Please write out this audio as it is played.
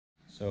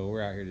So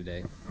we're out here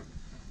today,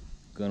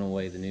 gonna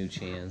weigh the new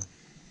Chan.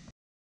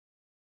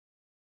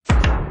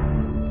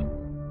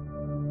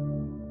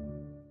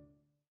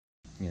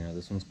 You know,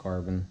 this one's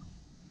carbon.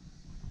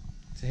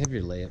 It's a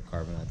heavier layup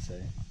carbon, I'd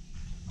say,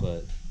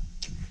 but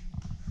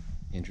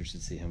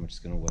interested to see how much it's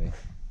gonna weigh.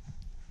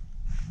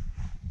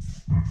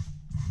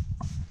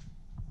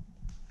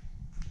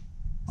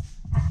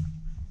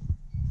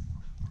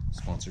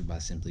 Sponsored by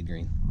Simply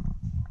Green.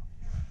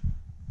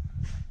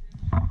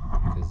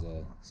 Because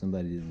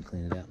somebody didn't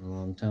clean it out in a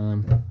long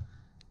time.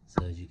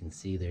 So as you can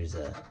see, there's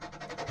a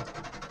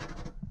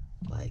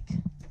like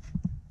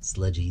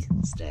sludgy,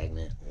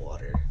 stagnant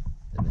water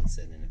that's been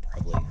sitting in it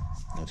probably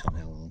no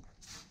telling how long.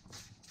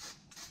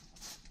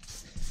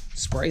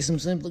 Spray some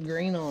Simply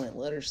Green on it,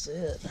 let her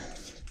sit,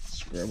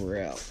 scrub her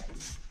out.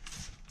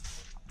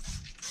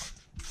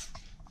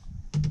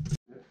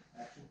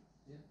 Action.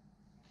 Yeah.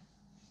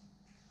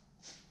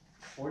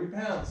 40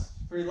 pounds,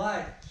 free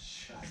life.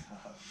 Shut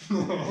up.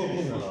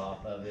 Fell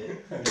off of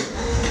it.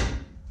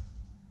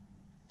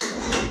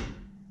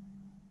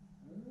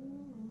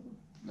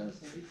 No,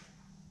 Cindy.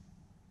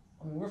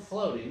 I mean, we're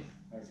floating.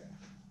 Okay.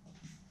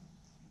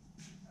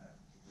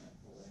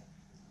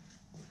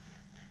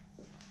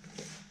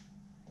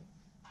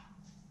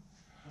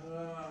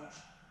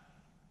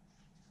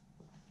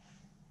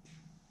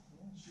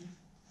 She's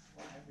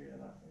heavier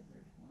than I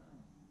figured. Wow.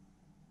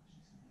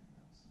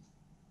 She's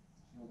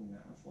holding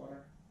that much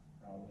water?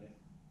 Probably.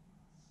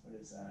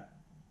 What is that?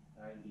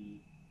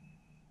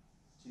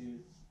 92,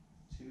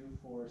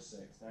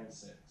 246,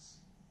 96.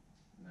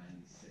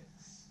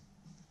 96.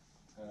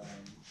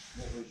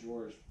 What was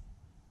yours?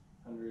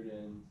 100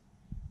 and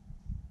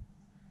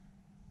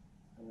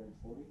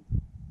 140?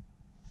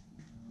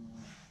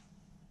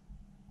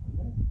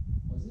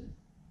 Was it?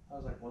 I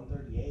was like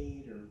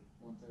 138 or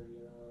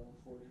 130 or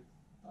 140?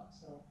 thought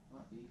so.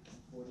 Might be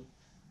 140.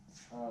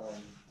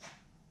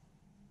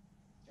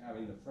 Yeah, I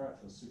mean the front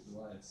feels super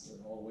light. It's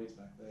all the weight's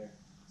back there.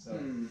 So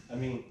I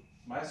mean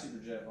my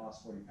Superjet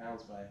lost 40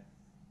 pounds by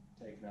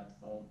taking out the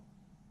foam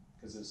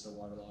because it's so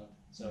waterlogged.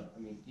 So I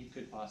mean you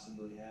could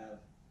possibly have,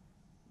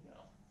 you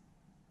know,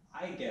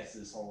 I guess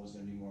this hole was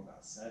going to be more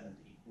about 70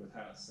 with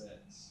how it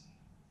sits.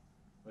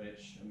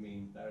 Which I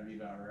mean that would be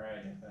about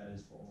right if that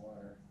is full of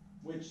water.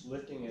 Which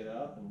lifting it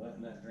up and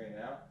letting that drain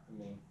out, I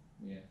mean,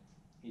 Yeah.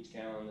 each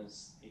gallon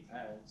is 8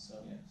 pounds.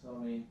 So Yeah. So I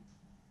mean,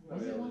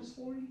 was it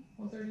 140?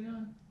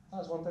 139? That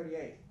was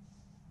 138.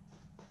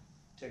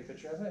 Take a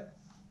picture of it?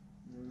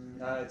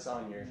 It's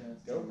on your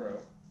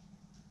GoPro.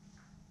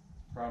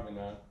 Probably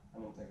not. I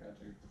don't think I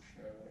took a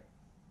picture of it.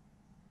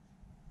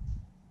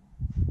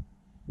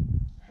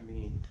 I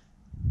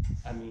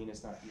mean,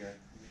 it's not here.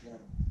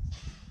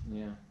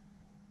 Yeah.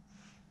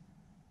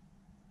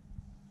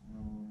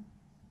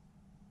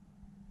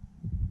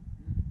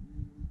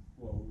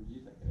 What were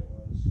you thinking it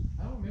was?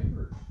 I don't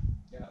remember.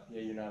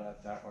 Yeah, you're not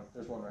at that one.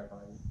 There's one right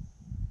behind you.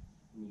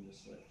 You need to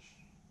switch.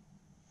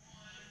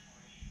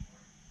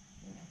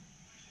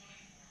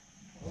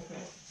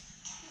 Okay.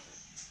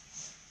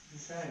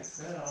 Okay,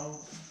 so.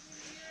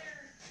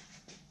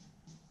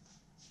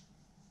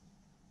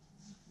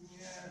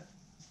 Yeah.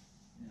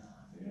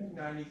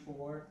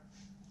 94.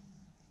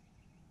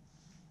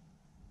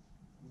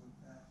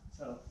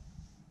 So,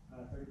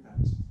 30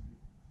 pounds.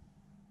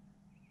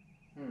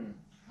 I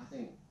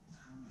think.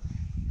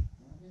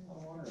 Might be a lot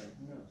of water in it.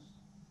 Who knows?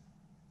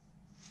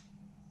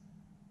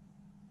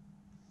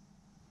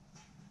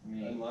 I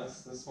mean, Unless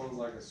this one's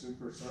like a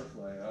super surf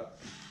layup.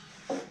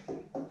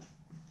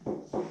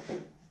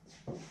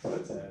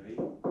 That's heavy. I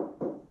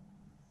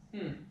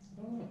don't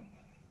know.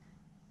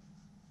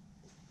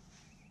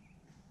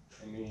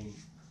 I mean,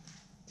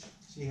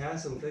 she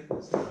has some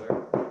thickness to her.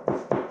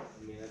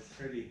 I mean, it's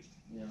pretty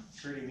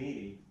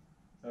meaty.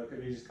 So it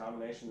could be just a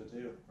combination of the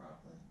two.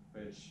 Probably.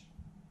 Which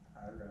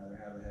I'd rather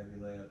have a heavy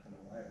layup than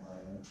a light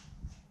layup.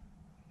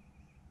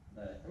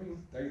 But I mean,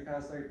 30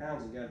 pounds,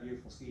 you got a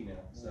beautiful ski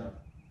now. So,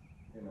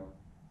 you know,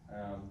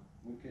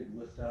 we could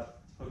lift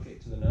up, hook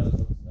it to the nose,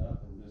 lift it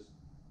up, and just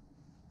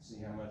see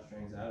how much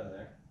drains out of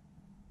there.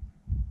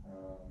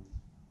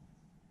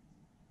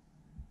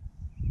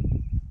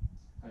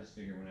 I just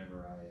figure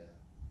whenever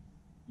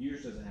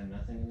yours doesn't have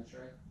nothing in the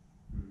tray,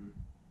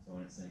 so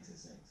when it sinks, it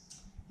sinks.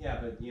 Yeah,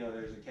 but you know,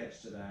 there's a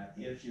catch to that.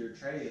 If your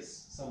tray is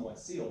somewhat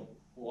sealed,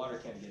 water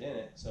can't get in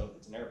it, so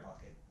it's an air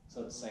pocket.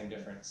 So it's the same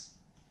difference.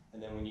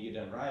 And then when you get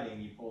done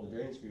riding, you pull the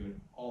drain screw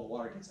and all the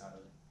water gets out of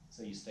it.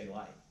 So you stay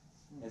light.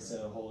 Instead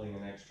of holding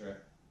an extra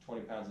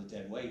 20 pounds of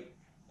dead weight,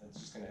 that's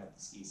just going to help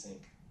the ski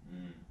sink.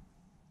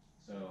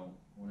 So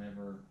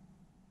whenever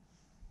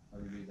I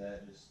do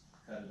that, just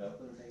cut it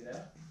open and take it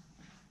out?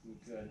 You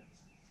could.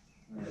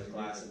 Just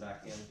glass it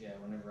back in. Yeah,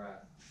 whenever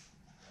I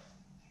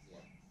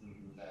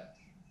that,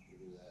 you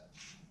do that.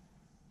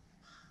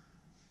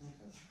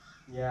 Okay.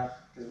 Yeah,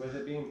 because with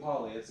it being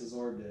poly, it's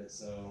absorbed it,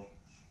 so,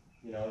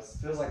 you know, it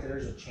feels like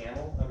there's a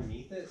channel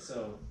underneath it,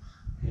 so,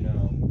 you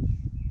know.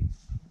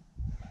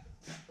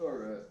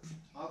 Or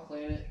I'll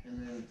clean it, and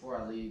then before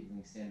I leave,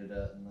 we stand it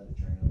up and let it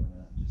drain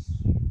overnight.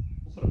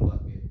 We'll put a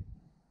bucket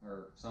or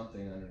or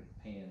something under the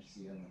pan to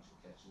see how much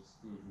it catches.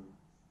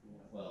 Yeah.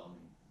 Well, I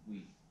mean,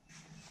 we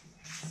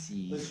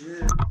see.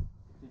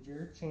 Did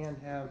your can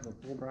have the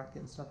full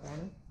bracket and stuff on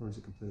it, or is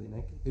it completely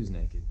naked? Who's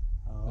naked?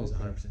 Oh, It was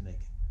okay. 100% naked.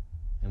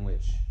 And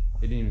which?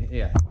 It didn't even,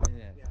 yeah. It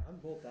didn't have, Yeah,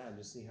 unbolt that and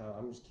just see how.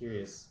 I'm just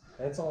curious.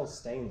 And it's all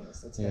stainless.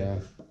 That's Yeah.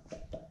 heavy.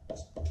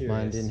 Just curious.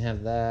 mine didn't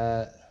have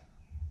that.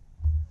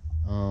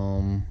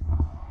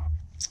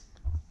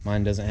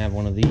 Mine doesn't have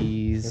one of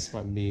these. This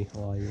might be a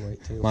lot of your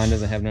weight too. Mine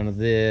doesn't have none of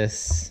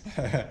this.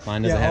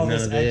 Mine doesn't have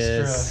none of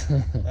this.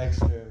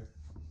 Extra.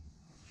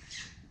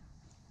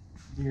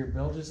 Do your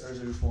bilges, or is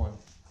there just one?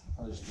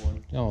 Oh, just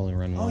one. I only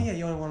run one. Oh yeah,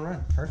 you only one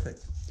run.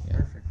 Perfect. Yeah.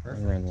 Perfect. I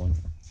only run one.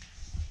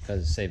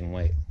 Because it's saving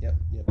weight. Yep.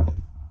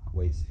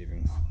 Weight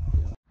savings.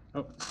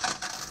 Oh.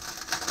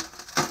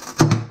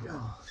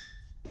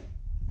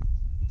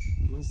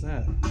 What's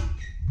that?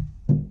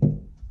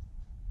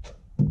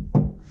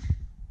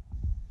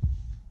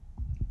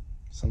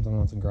 Something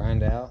else to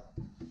grind out.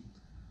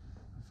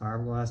 A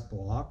fiberglass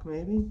block,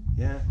 maybe?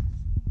 Yeah.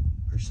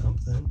 Or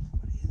something.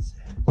 What is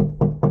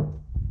that?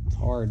 It's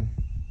hard.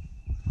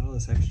 All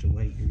this extra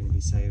weight you're gonna be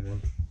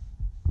saving.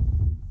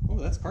 Oh,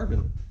 that's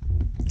carbon.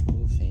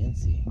 Oh,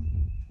 fancy.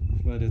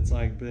 But it's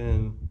like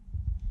been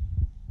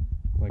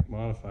like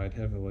modified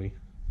heavily.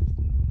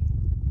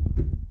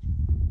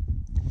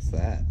 What's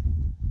that?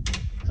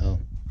 Oh,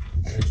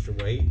 Extra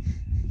weight.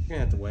 You're gonna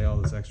have to weigh all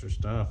this extra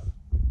stuff.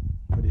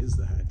 What is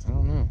that? I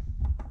don't know.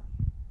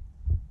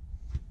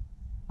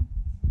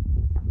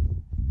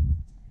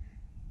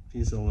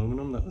 Piece of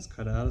aluminum that was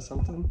cut out of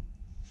something?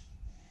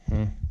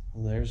 Hmm.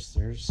 Well, there's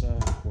a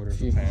quarter of a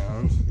Phew.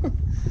 pound.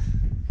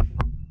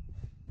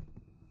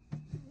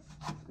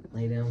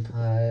 Lay down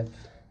pipe.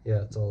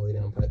 Yeah, it's all lay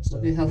down pipe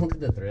stuff. Look at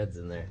the threads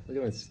in there. Look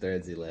at how much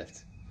threads he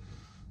left.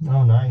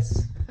 Oh,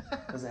 nice.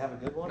 Does it have a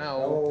good one?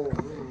 No.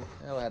 Oh,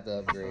 I'll have to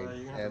upgrade.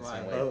 you're gonna have Add to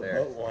some buy weight a there.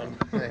 boat one.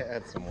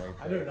 Add some weight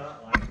I there. do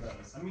not like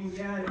those. I mean,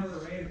 yeah, I know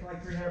they're rated for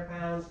like 300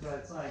 pounds, but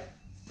it's like,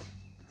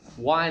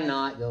 Why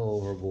not go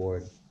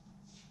overboard?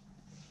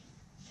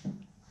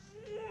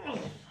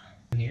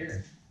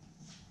 Here.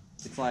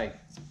 It's like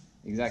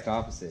exact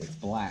opposite. It's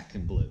black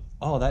and blue.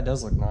 oh, that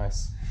does look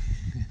nice.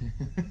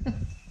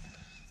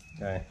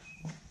 Okay.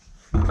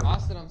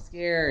 Austin, I'm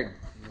scared.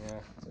 Yeah,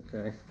 it's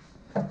okay.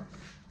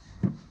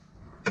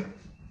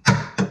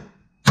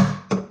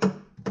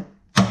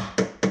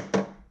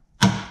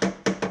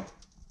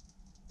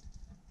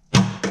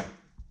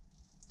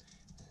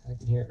 I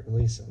can hear it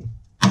releasing.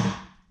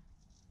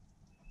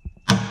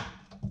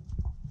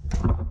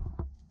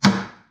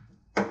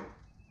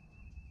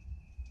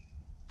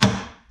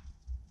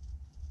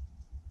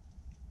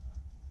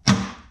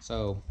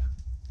 So,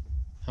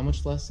 how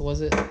much less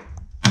was it?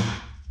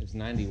 It was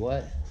 90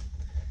 what?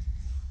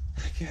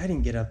 I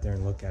didn't get up there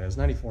and look at it. It was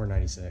 94,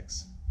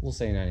 96. We'll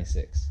say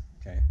 96.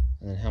 Okay.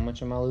 And then how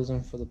much am I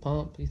losing for the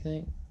pump, you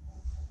think?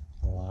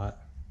 A lot.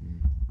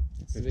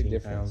 It's a 15 big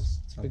difference. pounds,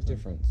 It's a big something.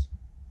 difference.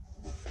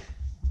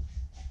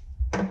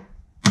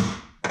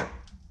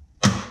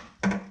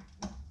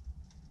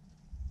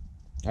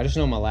 I just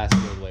know my last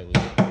field weight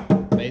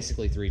was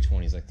basically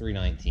 320s, like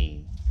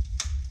 319.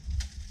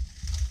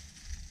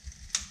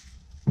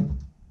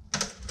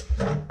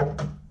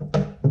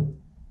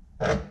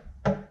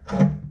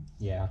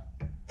 Yeah.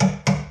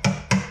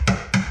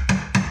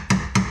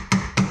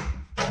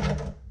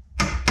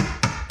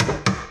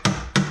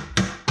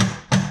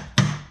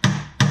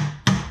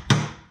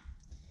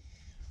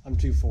 I'm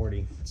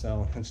 240,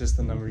 so it's just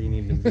the number you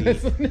need to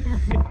beat.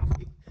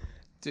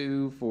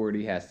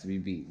 240 has to be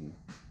beaten.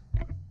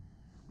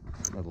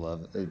 I'd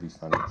love it. It'd be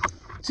funny.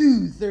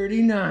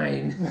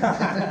 239.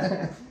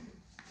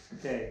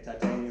 Okay,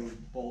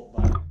 titanium bolt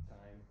by time.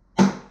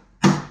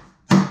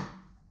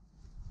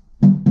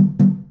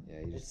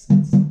 Yeah, It's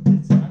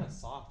kind of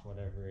soft,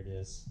 whatever it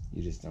is.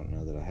 you just don't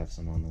know that I have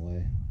some on the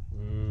way.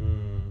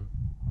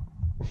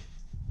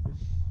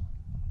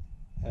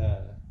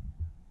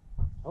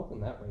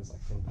 Hoping that weighs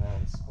like 10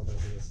 pounds,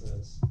 whatever this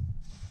is.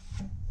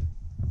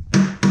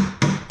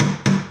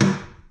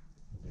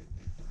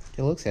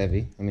 It looks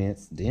heavy. I mean,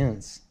 it's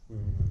dense.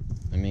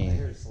 I I mean,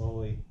 hear it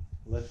slowly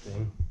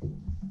lifting.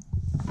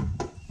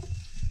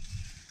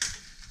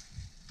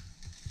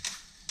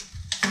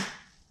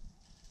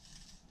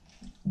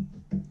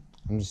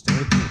 I'm just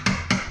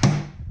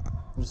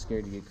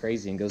scared to get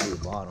crazy and go to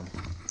the bottom.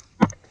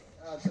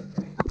 Oh, it's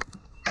okay.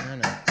 I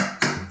know.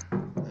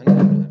 I know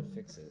how to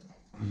fix it.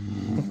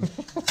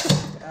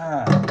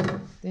 Ah,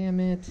 Damn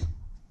it.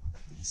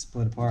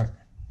 split apart.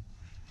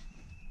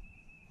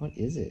 What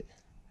is it?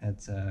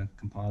 That's a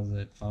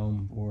composite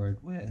foam board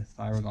with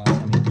fiberglass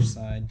on each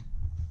side.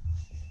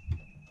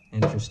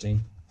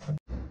 Interesting.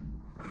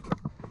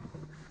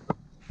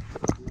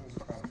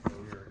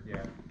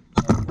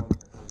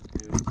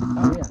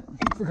 Oh yeah.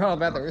 Forgot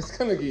about that. It's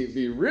gonna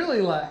be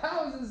really light.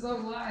 How is it so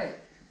light?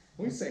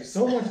 We save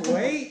so much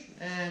weight.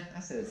 I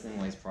said this thing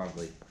weighs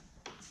probably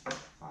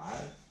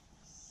 5,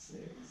 6.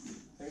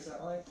 Think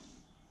that light?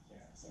 Yeah,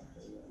 it's not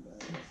really that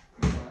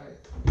bad.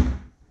 Right.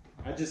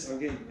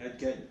 I'd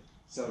get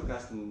so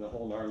accustomed to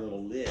holding our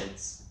little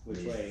lids, which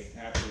weigh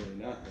absolutely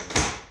nothing.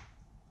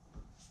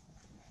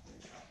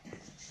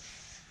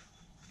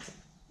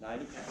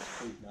 90 pounds,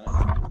 please,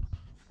 90.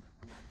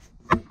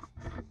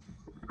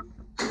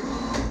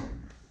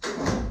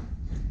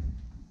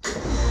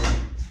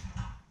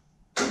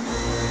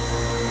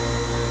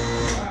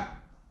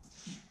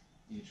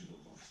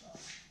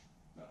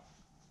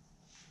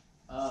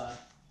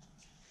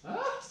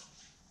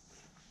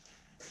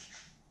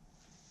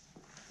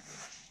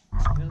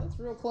 That's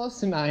real close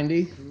to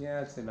 90.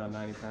 Yeah, I'd say about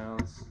 90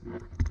 pounds.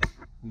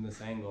 From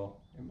this angle,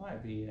 it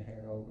might be a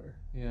hair over.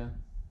 Yeah.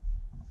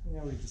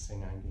 Yeah, we just say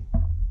 90.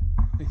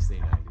 We say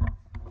 90.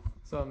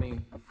 So, I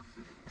mean,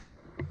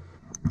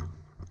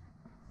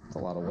 it's a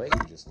lot of weight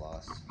you just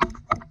lost.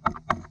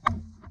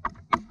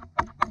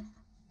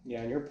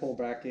 Yeah, and your pull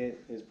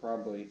bracket is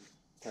probably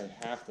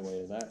half the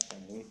weight of that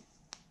thing.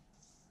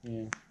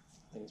 Yeah.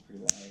 I think it's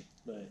pretty light,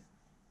 but.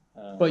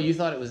 But you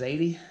thought it was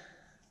 80?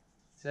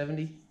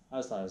 70? I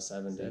just thought it was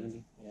 70.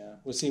 70? Yeah.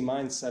 Well, see,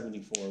 mine's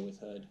 74 with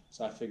hood,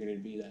 so I figured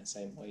it'd be that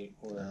same weight,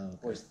 or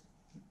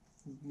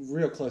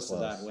real close to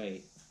that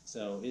weight.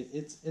 So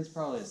it's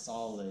probably a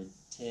solid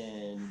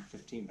 10,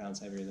 15 pounds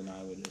heavier than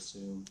I would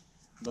assume.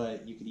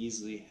 But you could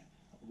easily,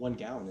 1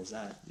 gallon is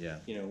that. Yeah.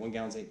 1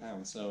 gallon's 8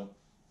 pounds. So,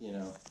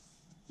 you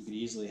could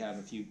easily have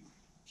a few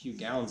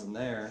gallons in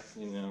there,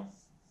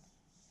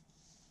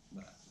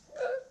 But,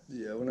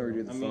 yeah, whenever you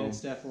do the foam. It's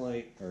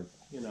definitely,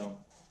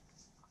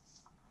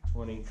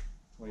 20,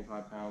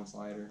 25 pounds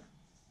lighter,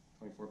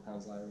 24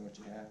 pounds lighter than what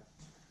you have.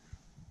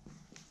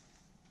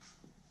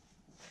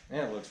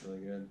 And it looks really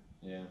good.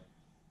 Yeah.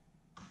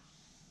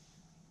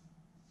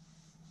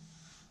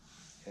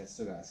 Yeah, I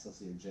still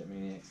see a Jet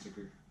Maniac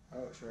sticker.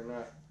 Oh, sure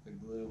enough. The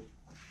glue.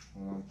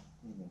 I'm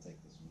gonna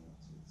take this one out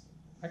too.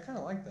 I kind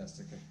of like that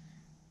sticker.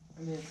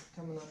 I mean, it's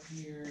coming up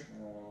here.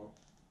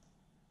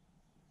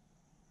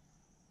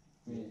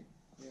 Yeah,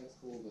 it's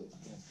cool, but it's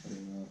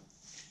putting up.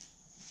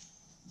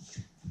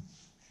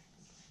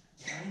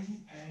 90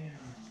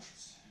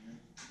 pounds.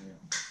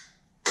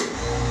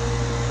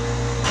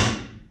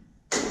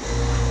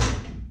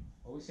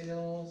 What we say the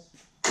other one was?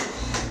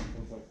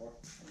 1.4.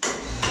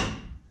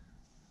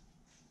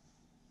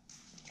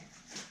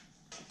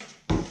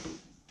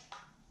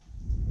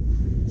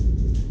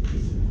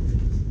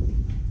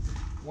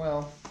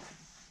 Well.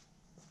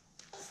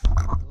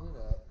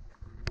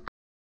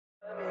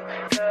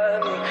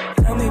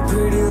 Tell me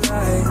pretty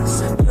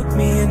lies, look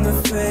me in the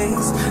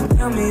face.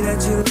 Tell me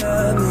that you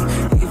love me,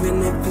 even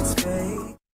if it's fake.